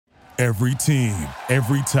Every team,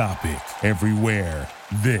 every topic, everywhere.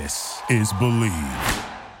 This is Believe.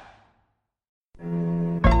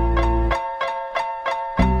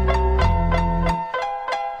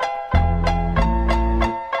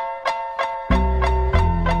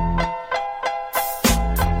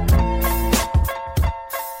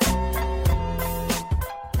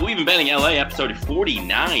 Believe in Betting LA, episode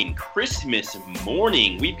 49, Christmas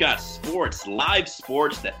morning. We've got sports, live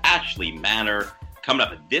sports that actually matter. Coming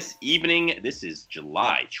up this evening, this is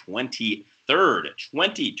July 23rd,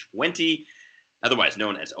 2020, otherwise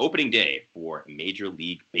known as opening day for Major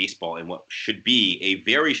League Baseball in what should be a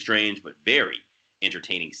very strange but very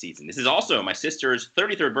entertaining season. This is also my sister's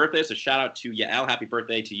 33rd birthday, so shout out to Yael. Happy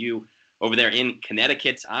birthday to you over there in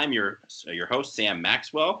Connecticut. I'm your host, Sam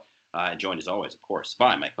Maxwell, joined as always, of course,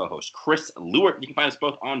 by my co-host, Chris Lewert. You can find us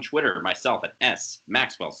both on Twitter, myself at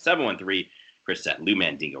smaxwell713, Chris at Lou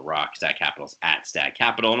Mandingo Rock, Stag Capitals at Stag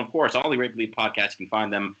Capital. And of course, all the great Believe podcasts, you can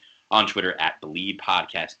find them on Twitter at Believe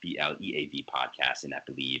Podcast, BLEAV Podcast, and at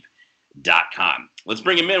Believe.com. Let's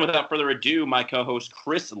bring him in without further ado. My co-host,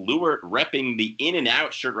 Chris Lewert, repping the In and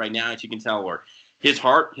Out shirt right now, as you can tell, where his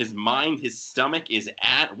heart, his mind, his stomach is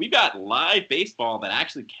at. We've got live baseball that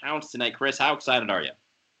actually counts tonight. Chris, how excited are you?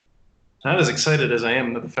 Not as excited as I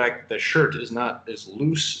am that the fact that the shirt is not as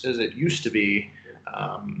loose as it used to be.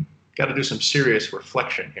 Got to do some serious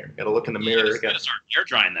reflection here. Got to look in the mirror. Got to start air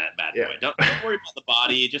drying that bad boy. Don't worry about the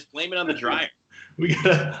body. Just blame it on the dryer.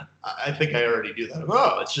 I think I already do that.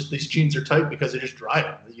 Oh, it's just these jeans are tight because I just dry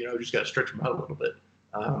them. Just got to stretch them out a little bit.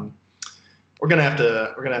 We're gonna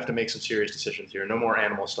have to make some serious decisions here. No more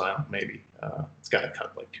animal style, maybe. It's got to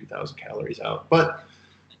cut like 2,000 calories out. But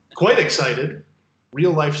quite excited.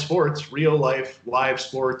 Real life sports, real life live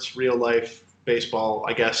sports, real life baseball,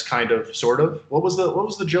 I guess, kind of, sort of. What was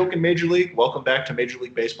the joke in Major League? Welcome back to Major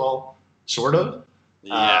League Baseball, sort of.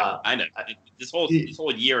 Yeah, I know. This whole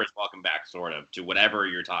year is welcome back, sort of, to whatever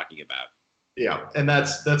you're talking about. Yeah, and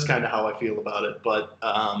that's kind of how I feel about it. But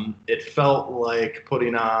it felt like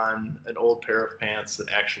putting on an old pair of pants that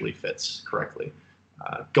actually fits correctly.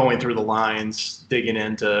 Going through the lines, digging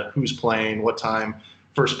into who's playing, what time,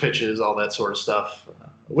 first pitches, all that sort of stuff. I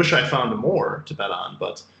wish I found more to bet on,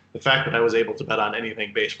 but the fact that I was able to bet on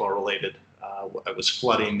anything baseball related, I was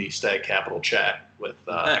flooding the Stag Capital chat with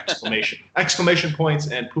exclamation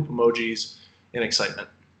points and poop emojis in excitement.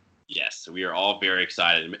 Yes, we are all very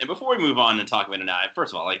excited. And before we move on and talk about it now,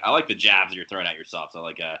 first of all, I like the jabs that you're throwing at yourself. So I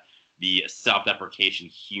like the self-deprecation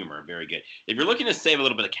humor. Very good. If you're looking to save a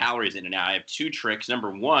little bit of calories in and out, I have two tricks.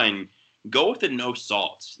 Number one, go with the no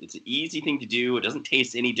salt. It's an easy thing to do. It doesn't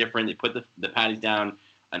taste any different. They put the patties down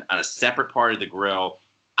on a separate part of the grill.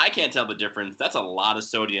 I can't tell the difference. That's a lot of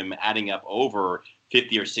sodium adding up over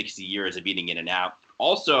 50 or 60 years of eating in and out.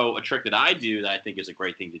 Also, a trick that I do that I think is a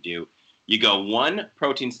great thing to do, you go one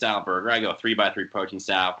protein style burger. I go 3x3 protein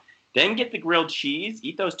style. Then get the grilled cheese.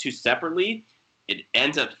 Eat those two separately. It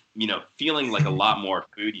ends up, feeling like a lot more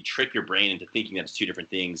food. You trick your brain into thinking that it's two different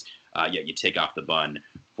things, yet you take off the bun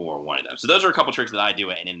for one of them. So those are a couple tricks that I do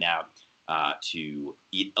at In-N-Out to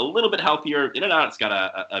eat a little bit healthier. In-N-Out's got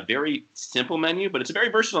a very simple menu, but it's a very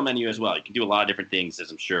versatile menu as well. You can do a lot of different things,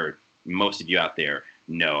 as I'm sure most of you out there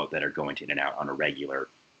know that are going to In-N-Out on a regular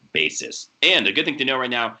basis. And a good thing to know right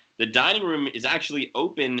now, the dining room is actually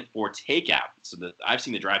open for takeout. So I've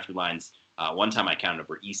seen the drive-thru lines. One time I counted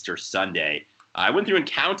over Easter Sunday. I went through and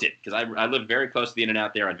counted because I live very close to the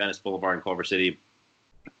In-N-Out there on Venice Boulevard in Culver City.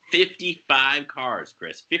 55 cars,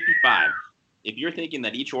 Chris, 55. If you're thinking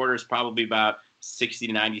that each order is probably about 60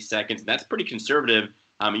 to 90 seconds, that's pretty conservative.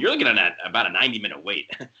 You're looking at about a 90-minute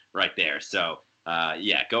wait right there. So,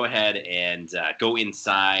 go ahead and go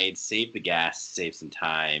inside, save the gas, save some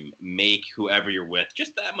time, make whoever you're with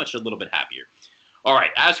just that much a little bit happier. All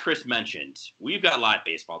right, as Chris mentioned, we've got live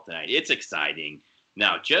baseball tonight. It's exciting.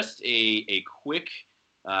 Now, just a quick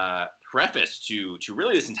preface to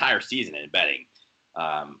really this entire season in betting.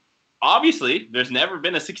 Obviously, there's never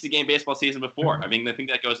been a 60-game baseball season before. I mean, I think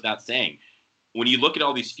that goes without saying. When you look at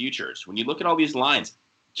all these futures, when you look at all these lines,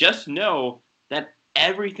 just know that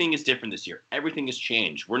everything is different this year. Everything has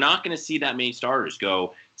changed. We're not going to see that many starters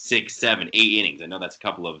go 6, 7, 8 innings. I know that's a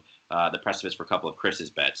couple of the precipice for a couple of Chris's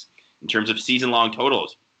bets. In terms of season-long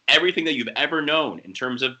totals, everything that you've ever known in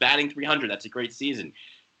terms of batting 300, that's a great season.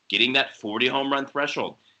 Getting that 40 home run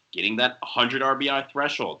threshold, getting that 100 RBI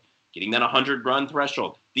threshold, getting that 100-run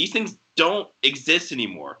threshold. These things don't exist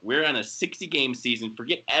anymore. We're on a 60-game season.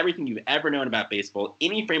 Forget everything you've ever known about baseball.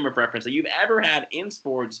 Any frame of reference that you've ever had in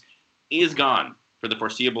sports is gone for the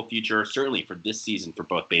foreseeable future, certainly for this season for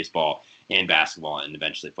both baseball and basketball and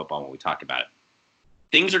eventually football when we talk about it.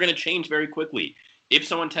 Things are going to change very quickly. If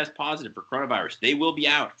someone tests positive for coronavirus, they will be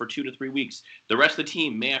out for 2 to 3 weeks. The rest of the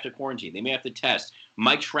team may have to quarantine. They may have to test.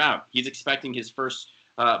 Mike Trout, he's expecting his first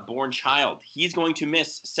born child. He's going to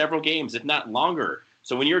miss several games, if not longer.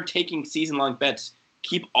 So when you're taking season-long bets,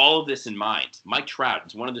 keep all of this in mind. Mike Trout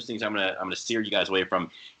is one of those things I'm gonna steer you guys away from.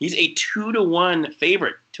 He's a 2-1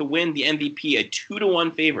 favorite to win the MVP, a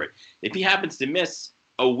 2-1 favorite. If he happens to miss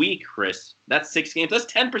a week, Chris, that's 6 games. That's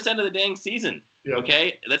 10% of the dang season. Yep.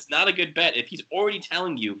 Okay? That's not a good bet. If he's already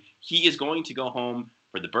telling you he is going to go home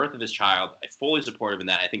for the birth of his child, I fully support him in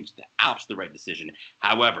that. I think it's absolutely the right decision.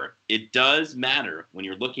 However, it does matter when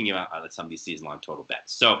you're looking at some of these season-long total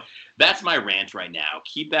bets. So that's my rant right now.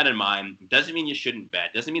 Keep that in mind. Doesn't mean you shouldn't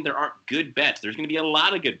bet. Doesn't mean there aren't good bets. There's going to be a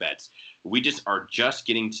lot of good bets. We just are just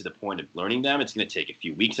getting to the point of learning them. It's going to take a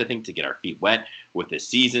few weeks, I think, to get our feet wet with this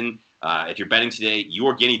season. If you're betting today,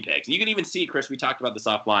 you're guinea pigs. And you can even see, Chris, we talked about this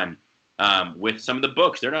offline, with some of the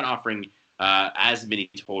books. They're not offering as many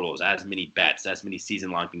totals, as many bets, as many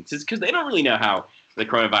season-long things, because they don't really know how the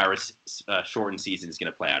coronavirus shortened season is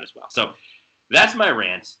going to play out as well. So that's my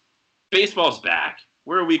rant. Baseball's back.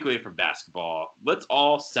 We're a week away from basketball. Let's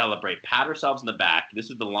all celebrate, pat ourselves in the back. This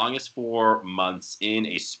is the longest 4 months in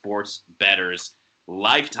a sports bettor's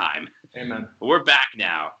lifetime. Amen. We're back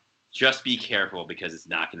now. Just be careful, because it's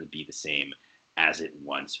not going to be the same as it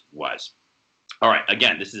once was. All right,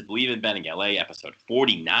 again, this is Believe in Betting LA, episode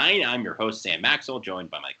 49. I'm your host, Sam Maxwell, joined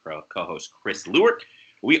by my co-host, Chris Lewert.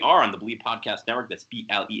 We are on the Believe Podcast Network. That's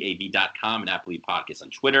BLEAV.com, and at Believe Podcast on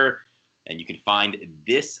Twitter. And you can find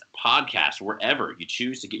this podcast wherever you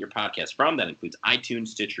choose to get your podcast from. That includes iTunes,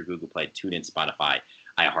 Stitcher, Google Play, TuneIn, Spotify,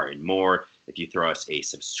 iHeart, and more. If you throw us a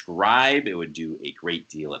subscribe, it would do a great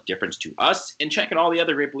deal of difference to us. And check out all the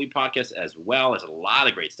other great Believe podcasts as well. There's a lot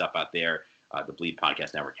of great stuff out there. The Believe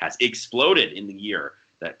Podcast Network has exploded in the year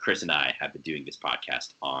that Chris and I have been doing this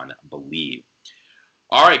podcast on Believe.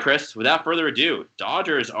 All right, Chris, without further ado,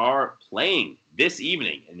 Dodgers are playing this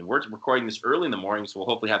evening, and we're recording this early in the morning, so we'll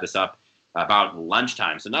hopefully have this up about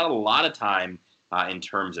lunchtime. So not a lot of time in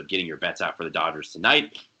terms of getting your bets out for the Dodgers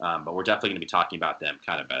tonight, but we're definitely going to be talking about them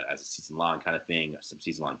kind of as a season-long kind of thing, some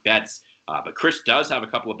season-long bets. But Chris does have a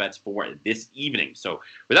couple of bets for this evening. So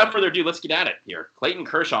without further ado, let's get at it here. Clayton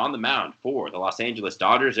Kershaw on the mound for the Los Angeles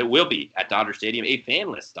Dodgers. It will be at Dodger Stadium, a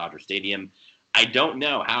fanless Dodger Stadium. I don't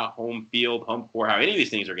know how home field, home court, how any of these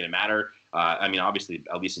things are going to matter. I mean, obviously,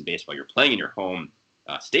 at least in baseball, you're playing in your home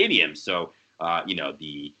stadium. So,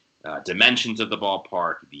 the dimensions of the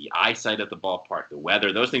ballpark, the eyesight of the ballpark, the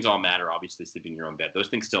weather, those things all matter. Obviously, sleeping in your own bed, those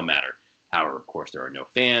things still matter. However, of course, there are no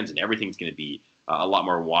fans, and everything's going to be a lot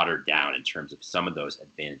more watered down in terms of some of those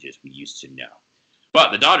advantages we used to know.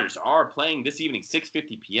 But the Dodgers are playing this evening,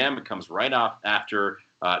 6:50 p.m. It comes right off after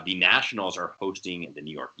the Nationals are hosting the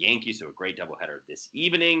New York Yankees, so a great doubleheader this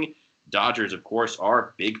evening. Dodgers, of course,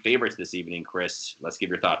 are big favorites this evening. Chris, let's give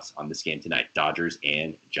your thoughts on this game tonight, Dodgers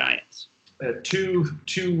and Giants. Two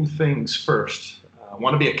things first. I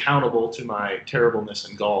want to be accountable to my terribleness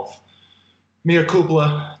in golf. Mia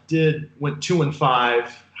Kupla went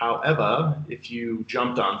 2-5. However, if you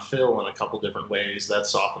jumped on Phil in a couple different ways, that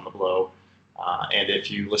softened the blow. And if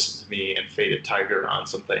you listened to me and faded Tiger on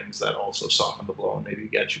some things, that also softened the blow and maybe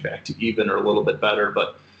get you back to even or a little bit better.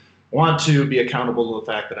 But I want to be accountable to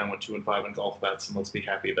the fact that I went 2-5 in golf bets, and let's be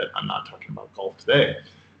happy that I'm not talking about golf today.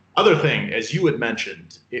 Other thing, as you had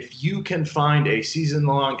mentioned, if you can find a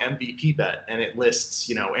season-long MVP bet and it lists,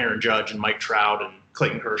 Aaron Judge and Mike Trout and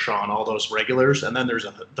Clayton Kershaw and all those regulars, and then there's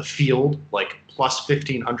the field, like plus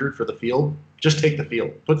 1,500 for the field, just take the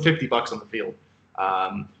field. Put $50 on the field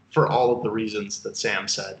for all of the reasons that Sam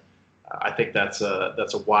said. I think that's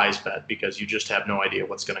a wise bet because you just have no idea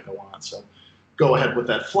what's going to go on. So go ahead with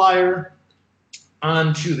that flyer.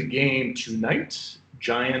 On to the game tonight,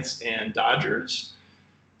 Giants and Dodgers.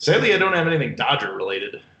 Sadly, I don't have anything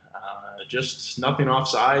Dodger-related. Just nothing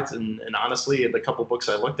offsides, and honestly, the couple books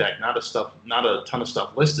I looked at, not a ton of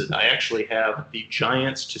stuff listed. I actually have the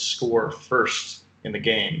Giants to score first in the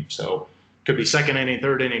game, so could be second inning,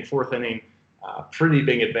 third inning, fourth inning. Pretty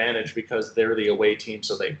big advantage because they're the away team,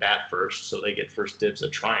 so they bat first, so they get first dibs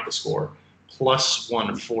at trying to score. Plus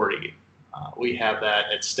 140. We have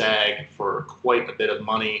that at Stag for quite a bit of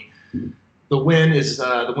money. The win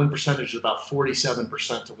percentage is about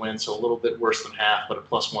 47% to win, so a little bit worse than half, but at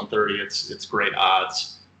plus 130, it's great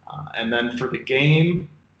odds. And then for the game,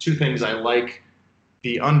 two things I like.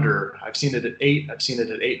 The under, I've seen it at 8, I've seen it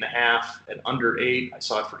at 8.5. At under 8, I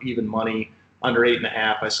saw it for even money. Under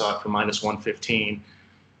 8.5, I saw it for minus 115.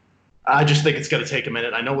 I just think it's going to take a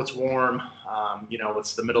minute. I know it's warm.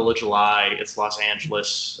 It's the middle of July. It's Los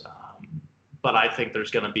Angeles. but I think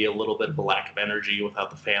there's going to be a little bit of a lack of energy without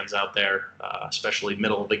the fans out there, especially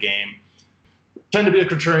middle of the game. Tend to be a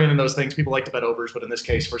contrarian in those things. People like to bet overs, but in this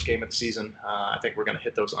case, first game of the season, I think we're going to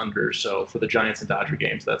hit those unders. So for the Giants and Dodger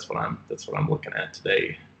games, that's what I'm looking at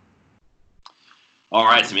today. All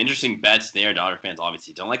right, some interesting bets there. Dodger fans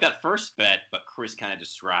obviously don't like that first bet, but Chris kind of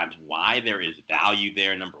described why there is value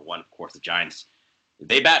there. Number one, of course, the Giants,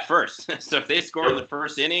 they bat first. So if they score in the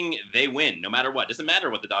first inning, they win, no matter what. Doesn't matter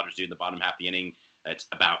what the Dodgers do in the bottom half of the inning. It's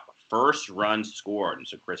about first runs scored. And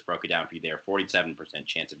so Chris broke it down for you there, 47%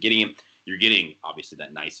 chance of getting it. You're getting, obviously,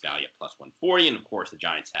 that nice value at plus 140. And, of course, the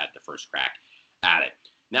Giants had the first crack at it.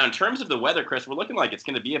 Now, in terms of the weather, Chris, we're looking like it's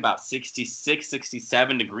going to be about 66,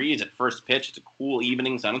 67 degrees at first pitch. It's a cool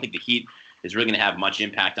evening, so I don't think the heat is really going to have much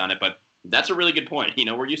impact on it. But that's a really good point. You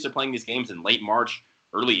know, we're used to playing these games in late March,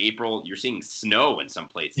 early April. You're seeing snow in some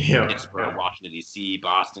places. Pittsburgh, Washington, D.C.,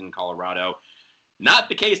 Boston, Colorado. Not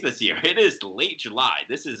the case this year. It is late July.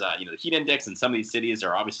 This is, the heat index in some of these cities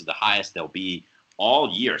are obviously the highest they'll be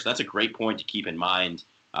all year. So that's a great point to keep in mind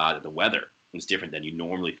that the weather is different than you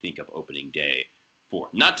normally think of opening day for.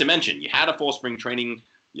 Not to mention, you had a full spring training.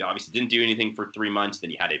 You obviously didn't do anything for 3 months.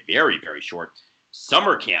 Then you had a very, very short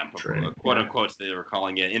summer camp, quote unquote, they were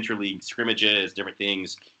calling it, interleague scrimmages, different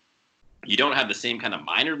things. You don't have the same kind of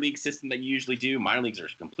minor league system that you usually do. Minor leagues are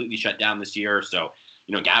completely shut down this year. So,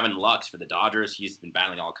 Gavin Lux for the Dodgers, he's been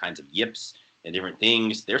battling all kinds of yips and different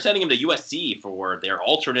things. They're sending him to USC for their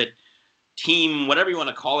alternate team, whatever you want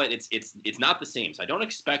to call it. It's not the same. So I don't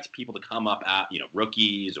expect people to come up at,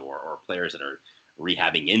 rookies or players that are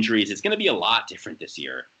rehabbing injuries. It's going to be a lot different this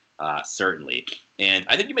year, certainly. And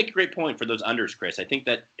I think you make a great point for those unders, Chris. I think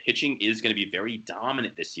that pitching is going to be very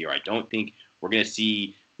dominant this year. I don't think we're going to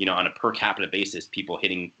see, on a per capita basis, people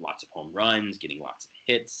hitting lots of home runs, getting lots of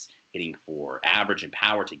hits, hitting for average and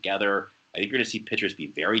power together. I think you're going to see pitchers be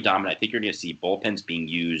very dominant. I think you're going to see bullpens being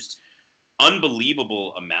used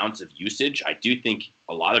unbelievable amounts of usage. I do think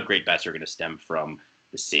a lot of great bets are going to stem from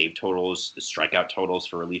the save totals, the strikeout totals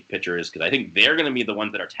for relief pitchers, because I think they're going to be the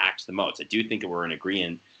ones that are taxed the most. I do think that we're in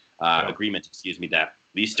agreement, that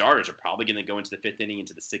these starters are probably going to go into the fifth inning,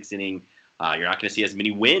 into the sixth inning. You're not going to see as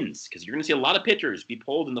many wins because you're going to see a lot of pitchers be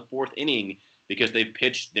pulled in the fourth inning because they've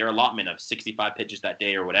pitched their allotment of 65 pitches that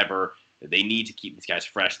day or whatever. They need to keep these guys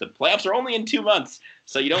fresh. The playoffs are only in 2 months,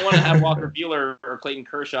 so you don't want to have Walker Buehler or Clayton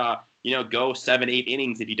Kershaw, go 7-8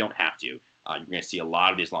 innings if you don't have to. You're going to see a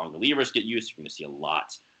lot of these long relievers get used. You're going to see a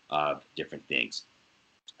lot of different things.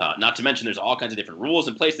 Not to mention there's all kinds of different rules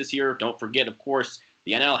in place this year. Don't forget, of course,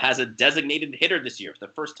 the NL has a designated hitter this year for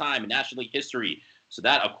the first time in National League history. So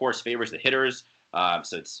that, of course, favors the hitters.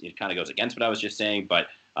 So it kind of goes against what I was just saying. But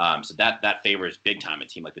so that favors big time a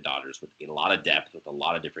team like the Dodgers with a lot of depth, with a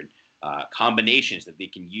lot of different combinations that they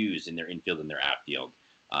can use in their infield and their outfield.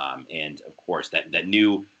 And, of course, that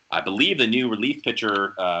new – I believe the new relief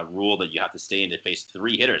pitcher rule that you have to stay in to face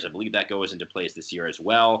 3 hitters, I believe that goes into place this year as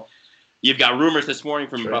well. You've got rumors this morning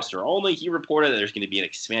from Buster Olney. He reported that there's going to be an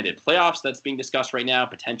expanded playoffs that's being discussed right now.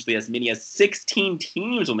 Potentially as many as 16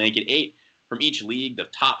 teams will make it, 8 from each league. The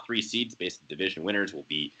top 3 seeds, based on division winners, will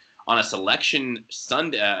be on a selection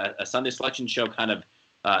Sunday, a Sunday selection show kind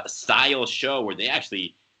of style show where they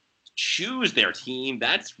actually choose their team.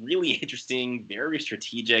 That's really interesting, very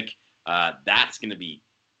strategic. That's going to be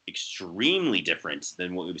extremely different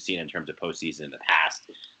than what we've seen in terms of postseason in the past.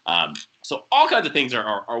 So all kinds of things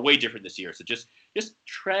are way different this year. So just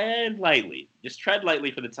tread lightly. Just tread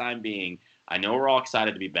lightly for the time being. I know we're all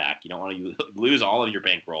excited to be back. You don't want to lose all of your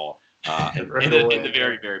bankroll in the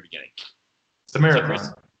very, very beginning. It's a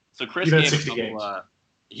marathon. So Chris even gave 60 games.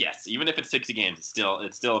 Yes, even if it's 60 games, it's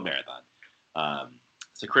still a marathon.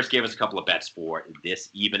 So Chris gave us a couple of bets for this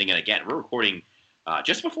evening. And again, we're recording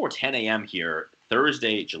just before 10 a.m. here,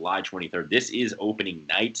 Thursday, July 23rd. This is opening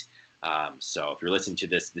night. So if you're listening to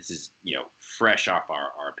this, this is, fresh off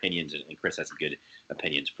our opinions, and Chris has some good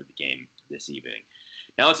opinions for the game this evening.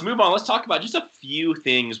 Now let's move on. Let's talk about just a few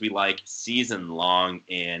things we like season long.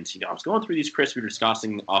 And, I was going through these, Chris, we were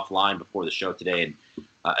discussing offline before the show today, and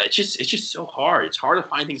it's just so hard. It's hard to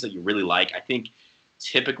find things that you really like. I think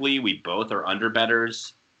typically we both are under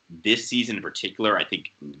bettors. This season in particular, I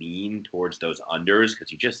think lean towards those unders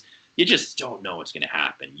because you just don't know what's going to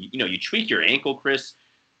happen. You tweak your ankle, Chris,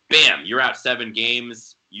 bam, you're out 7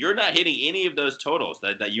 games. You're not hitting any of those totals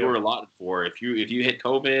that you were allotted for. If you hit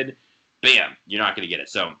COVID, bam, you're not going to get it.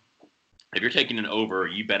 So if you're taking an over,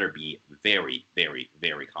 you better be very, very,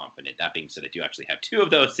 very confident. That being said, I do actually have 2 of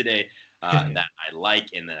those today that I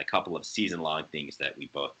like, and then a couple of season-long things that we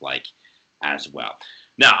both like as well.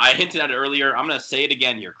 Now, I hinted at it earlier. I'm going to say it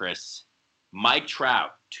again here, Chris. Mike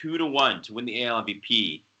Trout, 2-1 to win the AL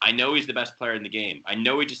MVP I know he's the best player in the game. I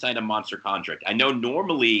know he just signed a monster contract. I know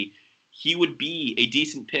normally he would be a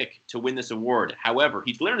decent pick to win this award. However,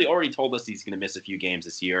 he's literally already told us he's going to miss a few games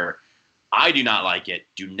this year. I do not like it.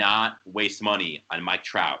 Do not waste money on Mike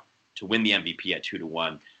Trout to win the MVP at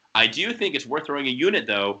 2-1. I do think it's worth throwing a unit,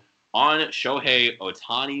 though, on Shohei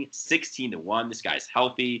Ohtani, 16-1. This guy's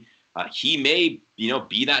healthy. He may,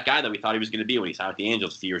 be that guy that we thought he was going to be when he signed with the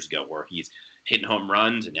Angels a few years ago, where he's hitting home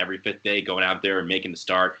runs and every fifth day going out there and making the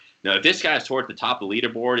start. Now, if this guy's towards the top of the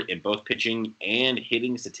leaderboard in both pitching and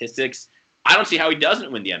hitting statistics, I don't see how he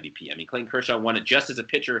doesn't win the MVP. I mean, Clayton Kershaw won it just as a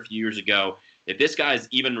pitcher a few years ago. If this guy's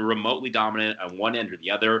even remotely dominant on one end or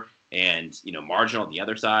the other and, marginal on the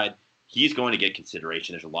other side, he's going to get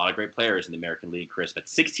consideration. There's a lot of great players in the American League, Chris, but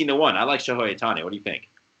 16-1. I like Shohei Ohtani. What do you think?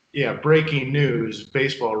 Yeah, breaking news,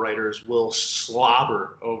 baseball writers will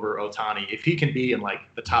slobber over Ohtani. If he can be in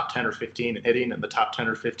the top 10 or 15 in hitting and the top 10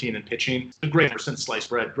 or 15 in pitching, the greatest since sliced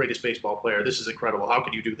bread, greatest baseball player. This is incredible. How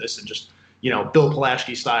could you do this and just, Bill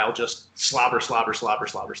Pulaski style, just slobber.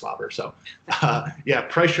 So,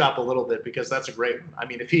 price shop a little bit because that's a great one. I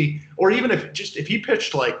mean, if he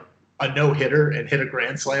pitched a no-hitter and hit a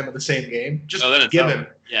grand slam in the same game, just give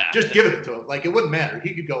it to him. It wouldn't matter.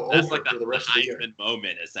 He could go over for the rest of the year.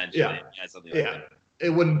 Moment, essentially. Yeah. It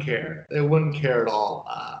wouldn't care. It wouldn't care at all.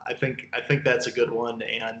 I think that's a good one.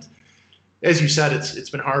 And as you said, it's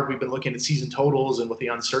been hard. We've been looking at season totals and with the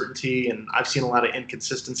uncertainty, and I've seen a lot of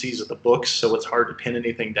inconsistencies with the books, so it's hard to pin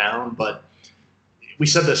anything down. But we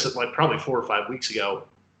said this probably 4 or 5 weeks ago.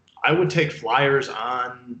 I would take flyers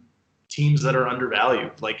on teams that are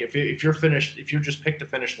undervalued. If you're just picked to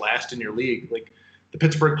finish last in your league, like the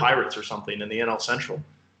Pittsburgh Pirates or something in the NL Central,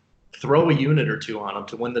 throw a unit or two on them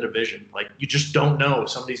to win the division. You just don't know.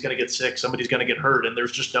 Somebody's going to get sick. Somebody's going to get hurt, and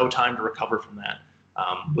there's just no time to recover from that,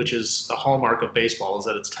 which is the hallmark of baseball, is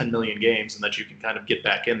that it's 10 million games and that you can kind of get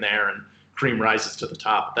back in there and cream rises to the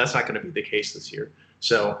top. That's not going to be the case this year.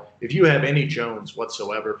 So if you have any Jones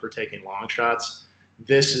whatsoever for taking long shots,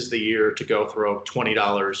 this is the year to go throw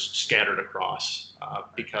 $20 scattered across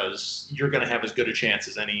because you're going to have as good a chance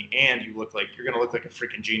as any, and you're going to look like a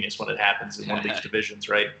freaking genius when it happens in one of these divisions,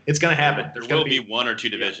 right? It's going to happen. There will be one or two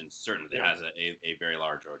divisions, certainly, that has a very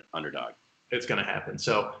large underdog. It's going to happen.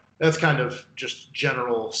 So that's kind of just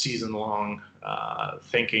general season-long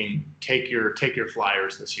thinking. Take your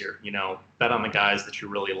flyers this year. Bet on the guys that you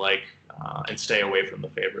really like and stay away from the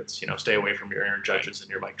favorites. Stay away from your Aaron Judges and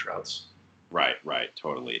your Mike Trouts. Right,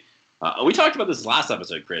 totally. We talked about this last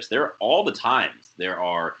episode, Chris. There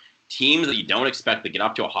are teams that you don't expect to get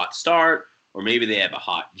up to a hot start, or maybe they have a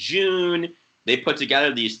hot June. They put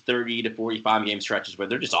together these 30 to 45 game stretches where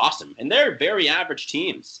they're just awesome. And they're very average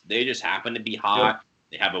teams. They just happen to be hot. Yep.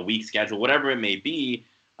 They have a weak schedule, whatever it may be.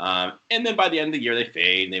 And then by the end of the year, they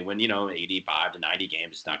fade and they win, 85 to 90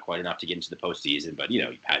 games. It's not quite enough to get into the postseason, but, you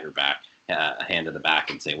pat your back, a hand to the back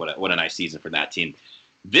and say, what a nice season for that team.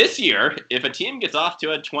 This year, if a team gets off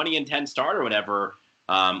to a 20-10 start or whatever,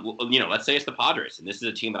 let's say it's the Padres, and this is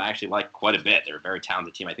a team that I actually like quite a bit. They're a very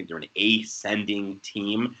talented team. I think they're an ascending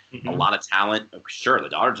team, a lot of talent. Sure, the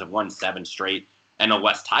Dodgers have won 7 straight NL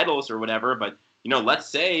West titles or whatever, but let's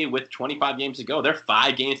say with 25 games to go, they're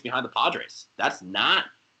 5 games behind the Padres. That's not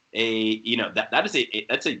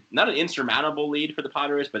that's not an insurmountable lead for the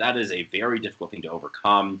Padres, but that is a very difficult thing to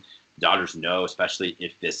overcome. Dodgers know, especially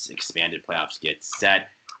if this expanded playoffs get set,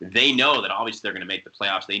 they know that obviously they're going to make the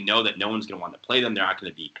playoffs. They know that no one's going to want to play them. They're not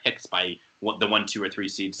going to be picked by the 1, 2, or 3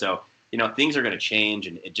 seeds. So, things are going to change,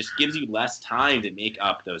 and it just gives you less time to make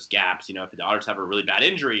up those gaps. If the Dodgers have a really bad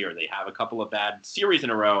injury or they have a couple of bad series in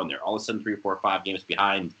a row and they're all of a sudden 3, 4, 5 games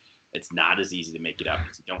behind, it's not as easy to make it up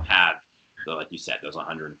because you don't have, like you said, those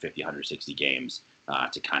 150, 160 games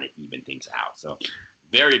to kind of even things out. So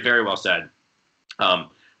very, very well said.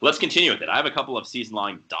 Let's continue with it. I have a couple of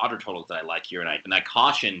season-long Dodger totals that I like here, and I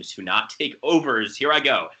caution to not take overs. Here I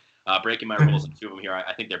go. Breaking my rules on 2 of them here.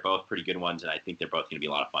 I think they're both pretty good ones, and I think they're both going to be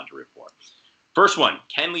a lot of fun to root for. First one,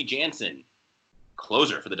 Kenley Jansen,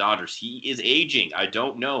 closer for the Dodgers. He is aging. I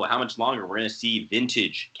don't know how much longer we're going to see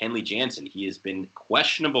vintage Kenley Jansen. He has been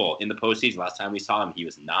questionable in the postseason. Last time we saw him, he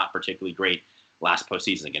was not particularly great last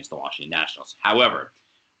postseason against the Washington Nationals. However,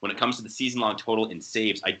 when it comes to the season-long total in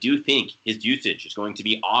saves, I do think his usage is going to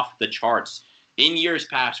be off the charts. In years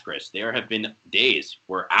past, Chris, there have been days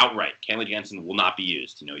where outright Kenley Jansen will not be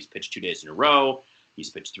used. He's pitched 2 days in a row. He's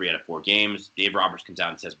pitched 3 out of 4 games. Dave Roberts comes out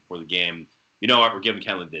and says before the game, you know what, we're giving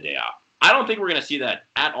Kenley the day off. I don't think we're going to see that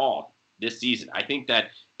at all this season. I think that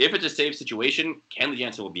if it's a save situation, Kenley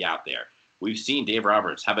Jansen will be out there. We've seen Dave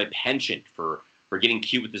Roberts have a penchant for for getting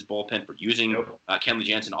cute with his bullpen, for using Kenley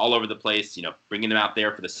Jansen all over the place, bringing him out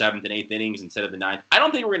there for the 7th and 8th innings instead of the 9th. I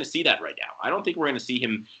don't think we're going to see that right now. I don't think we're going to see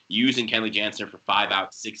him using Kenley Jansen for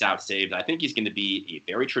 5-out, 6-out saves. I think he's going to be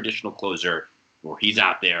a very traditional closer where he's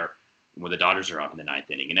out there when the Dodgers are up in the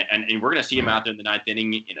 9th inning. And we're going to see him out there in the 9th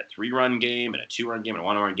inning in a 3-run game, in a 2-run game, in a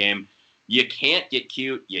 1-run game. You can't get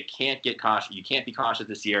cute. You can't get cautious. You can't be cautious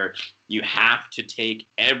this year. You have to take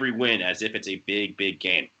every win as if it's a big, big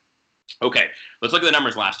game. Okay, let's look at the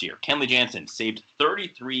numbers last year. Kenley Jansen saved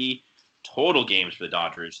 33 total games for the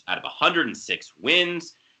Dodgers out of 106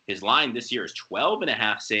 wins. His line this year is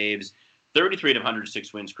 12.5 saves, 33 out of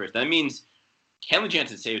 106 wins, Chris. That means Kenley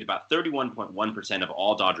Jansen saved about 31.1% of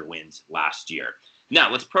all Dodger wins last year.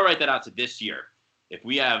 Now, let's prorate that out to this year. If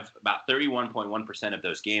we have about 31.1% of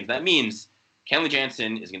those games, that means Kenley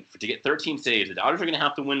Jansen is going to get 13 saves. The Dodgers are going to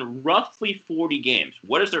have to win roughly 40 games.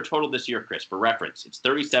 What is their total this year, Chris? For reference, it's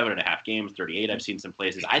 37.5 games, 38 I've seen some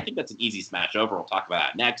places. I think that's an easy smash over. We'll talk about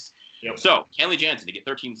that next. Yep. So, Kenley Jansen to get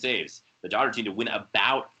 13 saves. The Dodgers need to win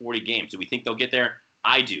about 40 games. Do we think they'll get there?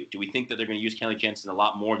 I do. Do we think that they're going to use Kenley Jansen a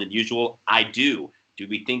lot more than usual? I do. Do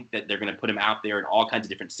we think that they're going to put him out there in all kinds of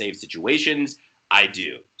different save situations? I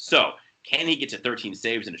do. So, can he get to 13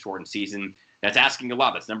 saves in a shortened season? That's asking a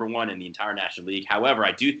lot. That's number one in the entire National League. However,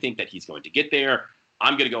 I do think that he's going to get there.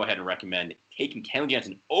 I'm going to go ahead and recommend taking Kenley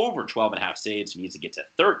Jansen over 12.5 saves. He needs to get to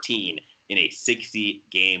 13 in a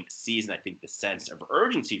 60-game season. I think the sense of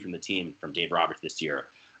urgency from the team, from Dave Roberts this year,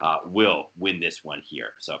 will win this one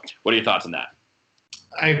here. So what are your thoughts on that?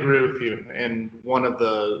 I agree with you. And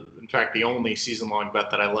in fact, the only season-long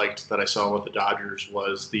bet that I liked that I saw with the Dodgers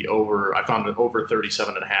was the over. I found it over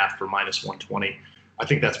 37.5 for minus 120. I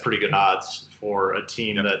think that's pretty good odds for a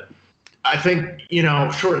team that I think,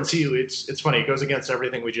 short and see. It's funny. It goes against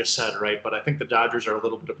everything we just said, right? But I think the Dodgers are a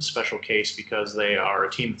little bit of a special case because they are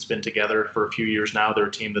a team that's been together for a few years now. They're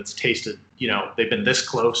a team that's tasted, they've been this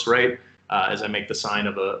close, right? As I make the sign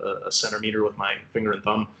of a centimeter with my finger and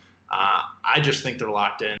thumb. I just think they're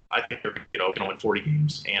locked in. I think they're going to win 40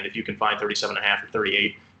 games. And if you can find 37.5 or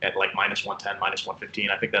 38 at like minus 110, minus 115,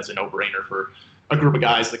 I think that's a no-brainer for a group of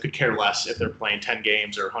guys that could care less if they're playing 10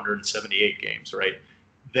 games or 178 games, right?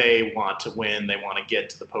 They want to win. They want to get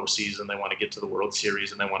to the postseason. They want to get to the World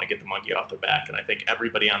Series, and they want to get the monkey off their back. And I think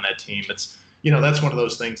everybody on that team, it's, that's one of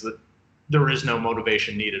those things that there is no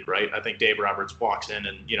motivation needed, right? I think Dave Roberts walks in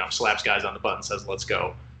and, slaps guys on the butt and says, let's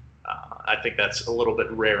go. I think that's a little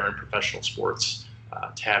bit rare in professional sports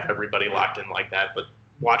to have everybody locked in like that. But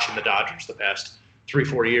watching the Dodgers the past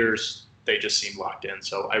 3-4 years, they just seem locked in.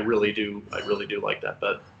 So I really do like that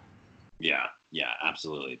bet. Yeah,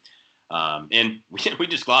 absolutely. And we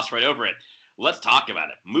just glossed right over it. Let's talk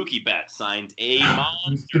about it. Mookie Betts signed a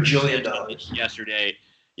monster $1 yesterday.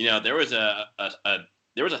 There was a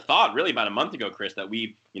thought really about a month ago, Chris, that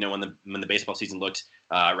when the baseball season looked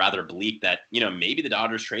rather bleak, that maybe the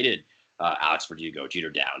Dodgers traded Alex Verdugo,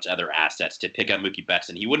 Jeter Downs, other assets to pick up Mookie Betts,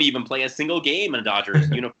 and he wouldn't even play a single game in a Dodgers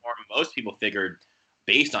uniform. Most people figured,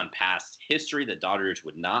 based on past history, that Dodgers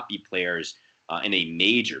would not be players in a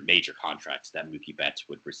major contract that Mookie Betts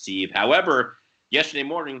would receive. However, yesterday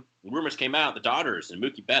morning, rumors came out the Dodgers and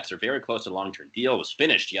Mookie Betts are very close to a long-term deal. It was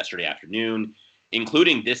finished yesterday afternoon,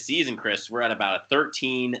 including this season, Chris. We're at about a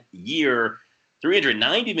 13-year,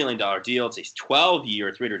 $390 million deal. It's a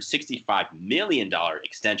 12-year, $365 million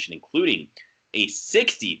extension, including a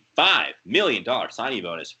 $65 million signing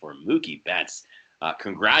bonus for Mookie Betts.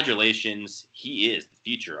 Congratulations. He is the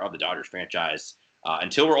future of the Dodgers franchise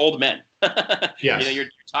until we're old men. Yes. You're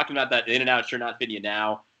talking about that in-and-out shirt not fitting you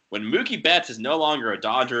now. When Mookie Betts is no longer a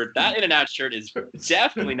Dodger, that in-and-out shirt is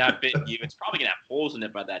definitely not fitting you. It's probably going to have holes in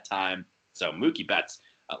it by that time. So Mookie Betts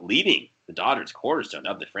leading the Dodgers cornerstone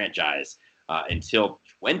of the franchise until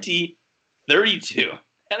 2032.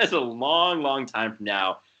 That is a long time from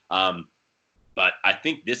now. But I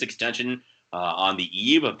think this extension on the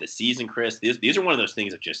eve of the season, Chris, these are one of those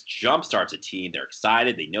things that just jumpstarts a team. They're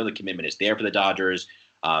excited. They know the commitment is there for the Dodgers.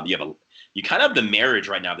 You kind of have the marriage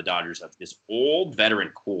right now of the Dodgers of this old veteran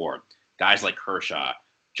core, guys like Kershaw,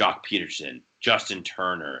 Jock Peterson, Justin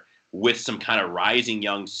Turner, with some kind of rising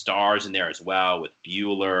young stars in there as well, with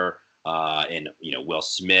Buehler and Will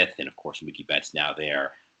Smith, and of course Mookie Betts now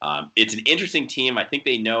there. It's an interesting team. I think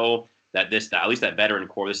they know that at least that veteran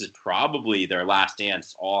core, this is probably their last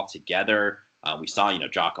dance all together. We saw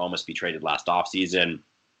Jock almost be traded last offseason.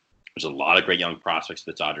 There's a lot of great young prospects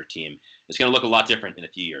for the Dodger team. It's going to look a lot different in a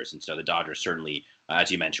few years, and so the Dodgers certainly, as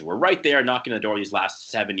you mentioned, were right there knocking on the door these last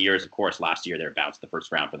 7 years. Of course, last year they were bounced the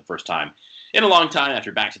first round for the first time in a long time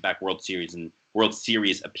after back-to-back World Series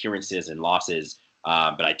appearances and losses.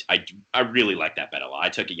 But I really like that bet a lot. I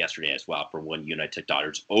took it yesterday as well for 1 unit. I took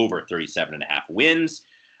Dodgers over 37.5 wins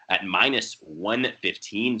at minus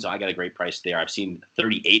 115. So I got a great price there. I've seen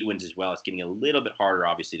 38 wins as well. It's getting a little bit harder,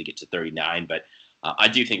 obviously, to get to 39. But I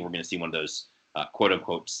do think we're going to see one of those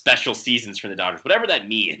quote-unquote special seasons for the Dodgers, whatever that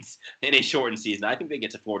means in a shortened season. I think they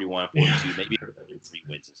get to 41, 42, maybe 3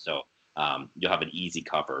 wins. So you'll have an easy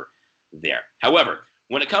cover there. However,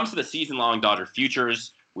 when it comes to the season-long Dodger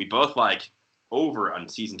futures, we both like over on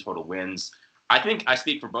season total wins. I think I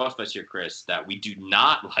speak for both of us here, Chris, that we do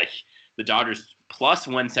not like the Dodgers plus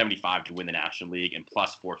 175 to win the National League and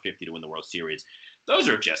plus 450 to win the World Series. Those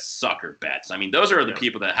are just sucker bets. I mean, those are the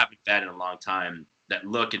people that haven't bet in a long time that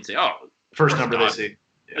look and say, oh, first number they see.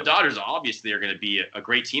 The Dodgers obviously are going to be a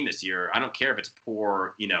great team this year. I don't care if it's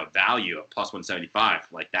poor, value of plus 175.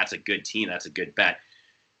 Like, that's a good team. That's a good bet.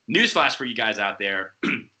 Newsflash for you guys out there,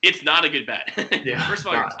 it's not a good bet. Yeah, First of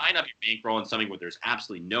all, you're tying up your bankroll in something where there's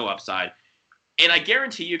absolutely no upside. And I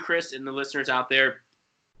guarantee you, Chris, and the listeners out there,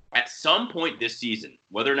 at some point this season,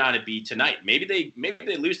 whether or not it be tonight, maybe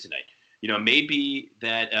they lose tonight. Maybe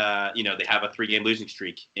that they have a 3-game losing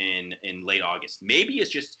streak in late August. Maybe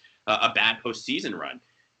it's just a bad postseason run.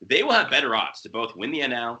 They will have better odds to both win the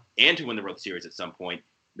NL and to win the World Series at some point.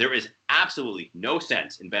 There is absolutely no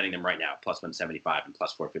sense in betting them right now, plus 175 and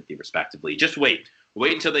plus 450 respectively. Just wait.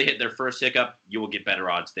 Wait until they hit their first hiccup. You will get better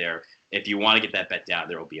odds there. If you want to get that bet down,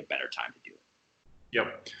 there will be a better time to do it.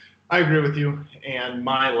 Yep. I agree with you. And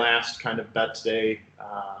my last kind of bet today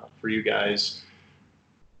for you guys,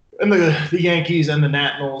 and the Yankees and the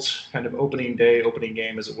Nationals, kind of opening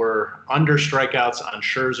game, as it were, under strikeouts on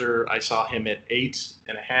Scherzer. I saw him at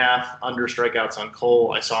 8.5. Under strikeouts on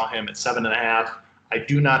Cole, I saw him at 7.5. I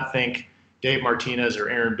do not think Dave Martinez or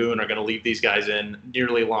Aaron Boone are going to leave these guys in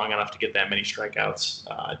nearly long enough to get that many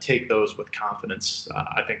strikeouts. Take those with confidence.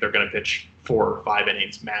 I think they're going to pitch 4 or 5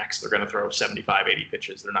 innings max. They're going to throw 75, 80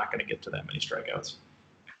 pitches. They're not going to get to that many strikeouts.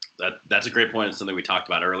 That's a great point. It's something we talked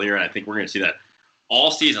about earlier, and I think we're going to see that all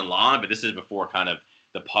season long, but this is before kind of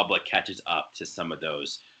the public catches up to some of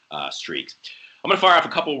those streaks. I'm going to fire off a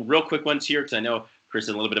couple real quick ones here because I know Chris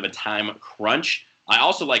is a little bit of a time crunch. I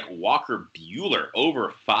also like Walker Buehler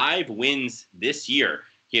over 5 wins this year.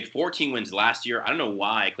 He had 14 wins last year. I don't know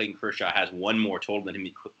why Clayton Kershaw has one more total than him.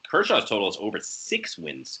 Kershaw's total is over 6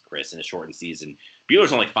 wins, Chris, in a shortened season.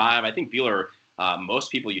 Buehler's only 5. I think Buehler,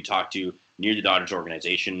 most people you talk to near the Dodgers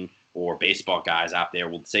organization or baseball guys out there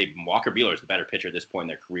will say Walker Buehler is the better pitcher at this point in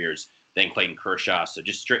their careers than Clayton Kershaw. So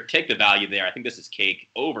just take the value there. I think this is cake.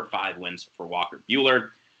 Over 5 wins for Walker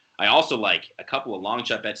Buehler. I also like a couple of long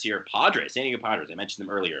shot bets here. Padres, San Diego Padres. I mentioned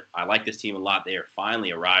them earlier. I like this team a lot. They are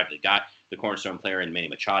finally arrived. They got the cornerstone player in Manny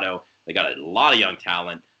Machado. They got a lot of young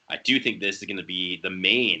talent. I do think this is going to be the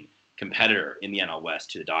main competitor in the NL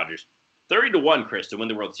West to the Dodgers. 30-1, Chris, to win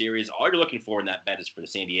the World Series. All you're looking for in that bet is for the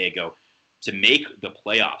San Diego to make the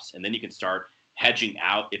playoffs, and then you can start hedging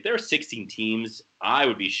out. If there are 16 teams, I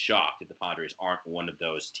would be shocked if the Padres aren't one of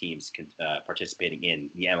those teams participating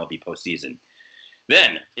in the MLB postseason.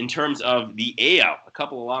 Then, in terms of the AL, a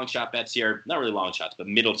couple of long shot bets here. Not really long shots, but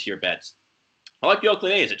middle tier bets. I like the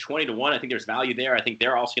Oakland A's at 20-1. I think there's value there. I think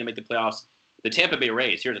they're also going to make the playoffs. The Tampa Bay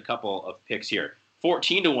Rays, here's a couple of picks here.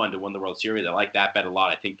 14-1 to win the World Series. I like that bet a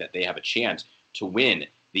lot. I think that they have a chance to win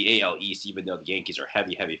the AL East, even though the Yankees are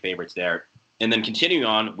heavy, heavy favorites there. And then continuing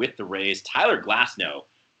on with the Rays, Tyler Glasnow,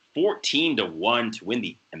 14-1 to win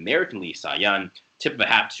the American League Cy Young. Tip of a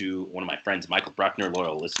hat to one of my friends, Michael Bruckner,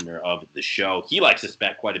 loyal listener of the show. He likes this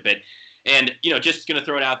bet quite a bit. And, just going to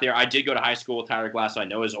throw it out there, I did go to high school with Tyler Glasnow. I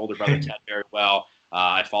know his older brother, Ted, very well.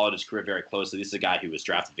 I followed his career very closely. This is a guy who was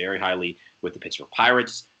drafted very highly with the Pittsburgh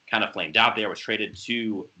Pirates, kind of flamed out there, was traded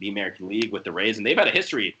to the American League with the Rays. And they've had a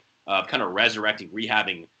history of kind of resurrecting,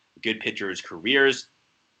 rehabbing good pitchers' careers.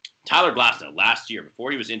 Tyler Glasnow, last year,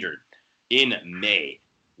 before he was injured in May,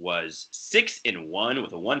 was 6-1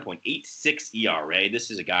 with a 1.86 ERA. This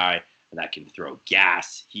is a guy that can throw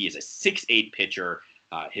gas. He is a 6'8 pitcher.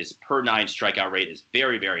 His per 9 strikeout rate is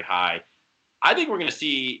very, very high. I think we're going to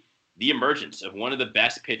see the emergence of one of the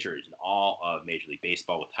best pitchers in all of Major League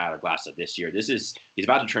Baseball with Tyler Glasnow this year. He's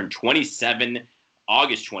about to turn 27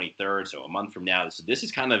 August 23rd, so a month from now. So this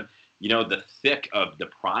is kind of, the thick of the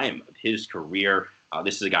prime of his career.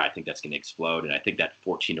 This is a guy I think that's going to explode, and I think that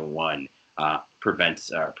 14-1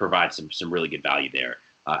 provides some really good value there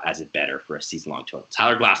as a better for a season-long total.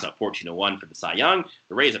 Tyler Glasnow, 14-1 for the Cy Young.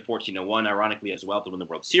 The Rays at 14-1, ironically, as well, to win the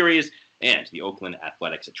World Series. And the Oakland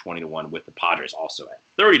Athletics at 20-1 with the Padres also at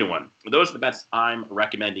 30-1. Those are the bets I'm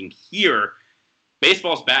recommending here.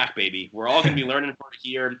 Baseball's back, baby. We're all going to be learning from it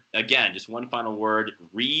here. Again, just one final word.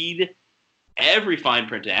 Read every fine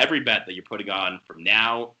print to every bet that you're putting on from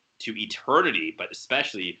now to eternity, but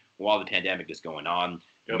especially while the pandemic is going on.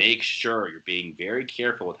 Yep. Make sure you're being very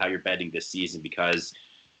careful with how you're betting this season because,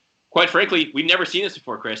 quite frankly, we've never seen this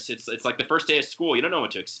before, Chris. It's like the first day of school. You don't know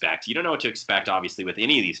what to expect. You don't know what to expect, obviously, with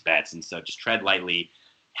any of these bets. And so just tread lightly.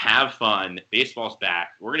 Have fun. Baseball's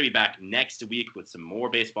back. We're going to be back next week with some more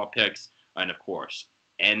baseball picks. And, of course,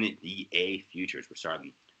 NBA futures. We're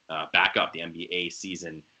starting back up the NBA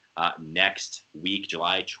season next week,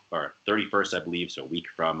 July 31st, I believe, so a week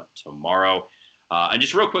from tomorrow. And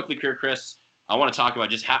just real quickly here, Chris, I want to talk about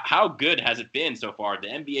just how good has it been so far. The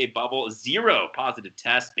NBA bubble, 0 positive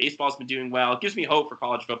tests. Baseball's been doing well. It gives me hope for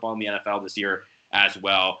college football and the NFL this year as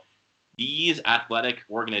well. These athletic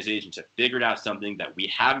organizations have figured out something that we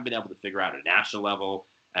haven't been able to figure out at a national level,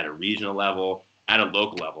 at a regional level, at a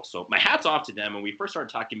local level. So my hat's off to them. When we first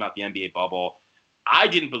started talking about the NBA bubble, I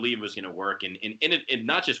didn't believe it was going to work. And it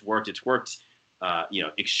not just worked, it's worked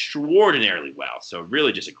extraordinarily well. So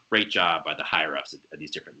really just a great job by the higher-ups of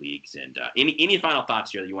these different leagues. And any final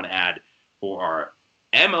thoughts here that you want to add for our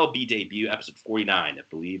MLB debut, episode 49 of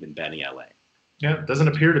Believe in Betting LA? Yeah, it doesn't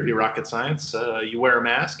appear to be rocket science. You wear a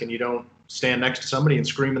mask and you don't stand next to somebody and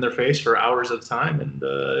scream in their face for hours at a time, and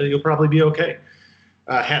you'll probably be okay.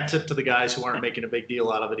 Hat tip to the guys who aren't making a big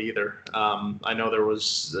deal out of it either. I know there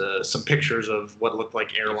was some pictures of what looked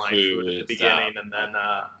like airline food at the beginning, and then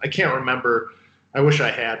I can't remember. I wish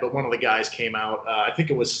I had, but one of the guys came out. I think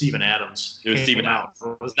it was Steven Adams. It was Steven Adams.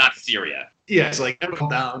 It was not Syria. Yeah, it's like, calm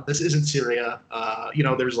down. This isn't Syria.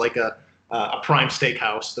 There's like a prime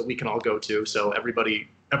steakhouse that we can all go to. So everybody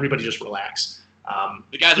just relax.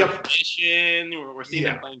 The guys are fishing. We're seeing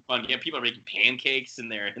them playing fun games. People are making pancakes in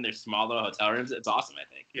their small little hotel rooms. It's awesome, I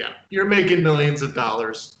think. Yeah, you're making millions of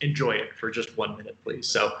dollars. Enjoy it for just 1 minute, please.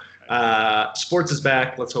 So sports is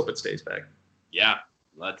back. Let's hope it stays back. Yeah.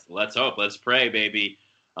 Let's hope. Let's pray, baby.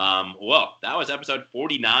 Well, that was episode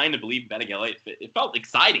 49 of Believe in Betting LA. It felt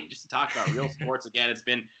exciting just to talk about real sports again. It's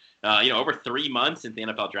been over 3 months since the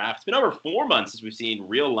NFL draft. It's been over 4 months since we've seen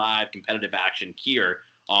real live competitive action here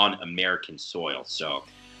on American soil. So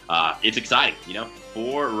it's exciting,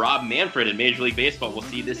 for Rob Manfred in Major League Baseball. We'll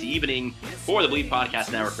see you this evening for the Believe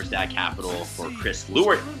Podcast Network for Stat Capital. For Chris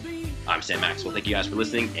Lewert, I'm Sam Maxwell. Thank you guys for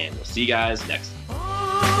listening, and we'll see you guys next time.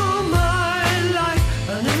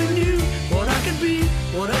 I never knew what I could be,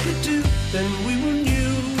 what I could do, then we were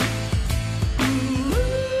new.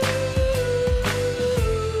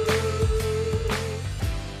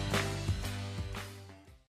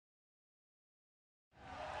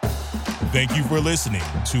 Thank you for listening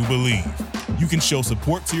to Believe. You can show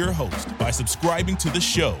support to your host by subscribing to the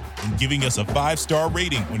show and giving us a 5-star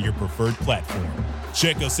rating on your preferred platform.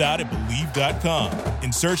 Check us out at Believe.com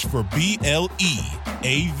and search for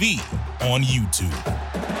BLEAV on YouTube.